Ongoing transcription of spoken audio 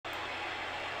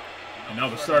And now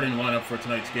the starting lineup for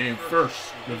tonight's game.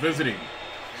 First, the visiting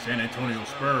San Antonio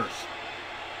Spurs.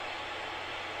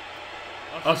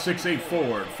 A 6'8"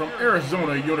 forward from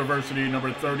Arizona University,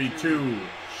 number 32,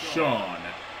 Sean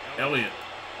Elliott.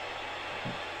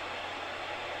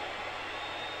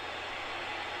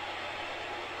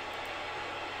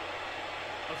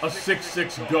 A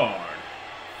 6'6" guard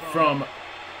from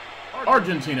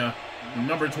Argentina,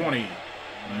 number 20,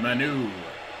 Manu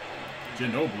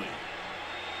Ginobili.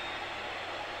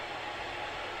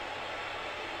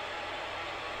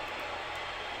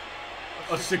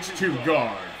 A 6'2"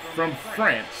 guard from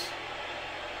France,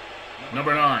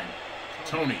 number 9,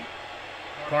 Tony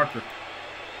Parker.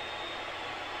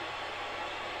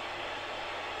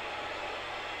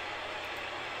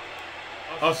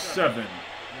 A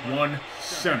 7'1"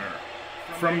 center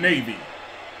from Navy,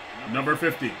 number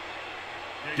 50,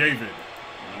 David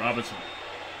Robinson.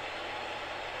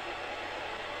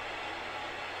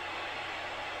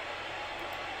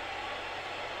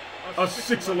 A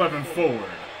 6'11"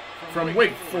 forward from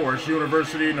Wake Forest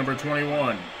University, number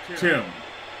 21, Tim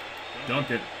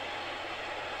Duncan.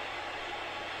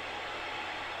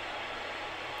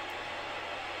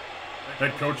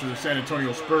 Head coach of the San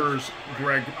Antonio Spurs,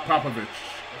 Greg Popovich.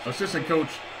 Assistant coach,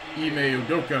 Ime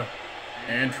Udoka.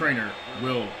 And trainer,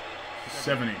 Will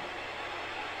Seveny.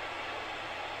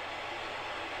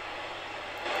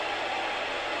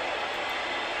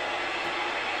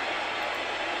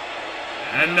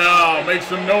 And now, make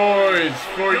some noise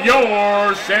for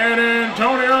your San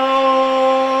Antonio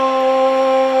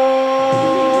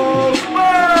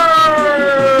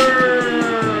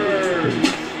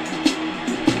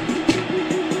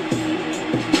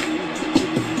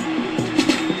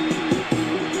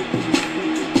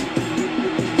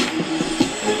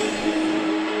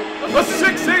A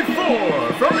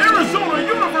 6'8" from Arizona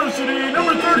University,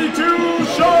 number 32,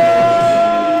 Sean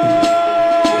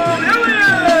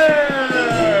Elliott.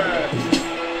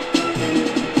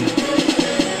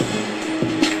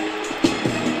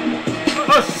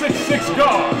 A 6'6"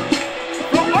 guard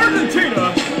from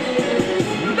Argentina,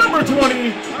 number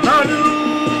 20, Manu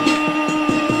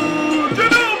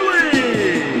Ginobili.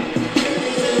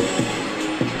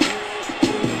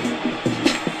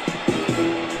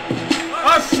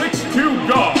 A 6'2"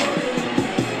 guard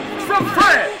from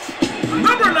France,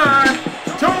 number 9,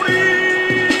 Tony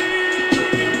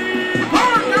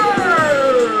Parker.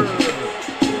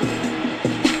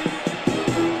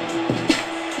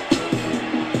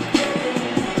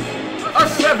 A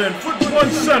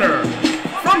 7'1" center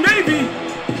from Navy,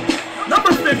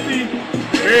 number 50,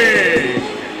 Big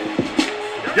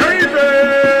David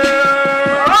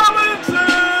Robinson.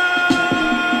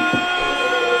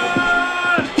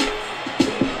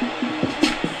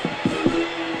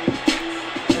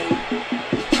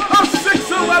 A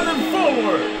 6'11"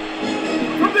 forward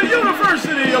from the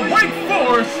University of Wake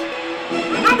Forest,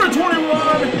 number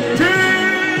 21, Tim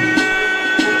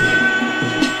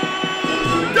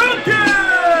Duncan.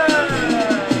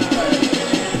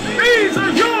 These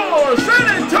are your San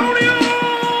Antonio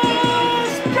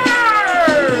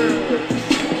Spurs.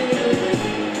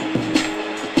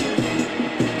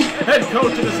 Head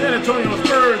coach of the San Antonio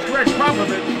Spurs, Greg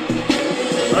Popovich.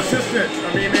 Assistant,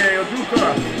 Ime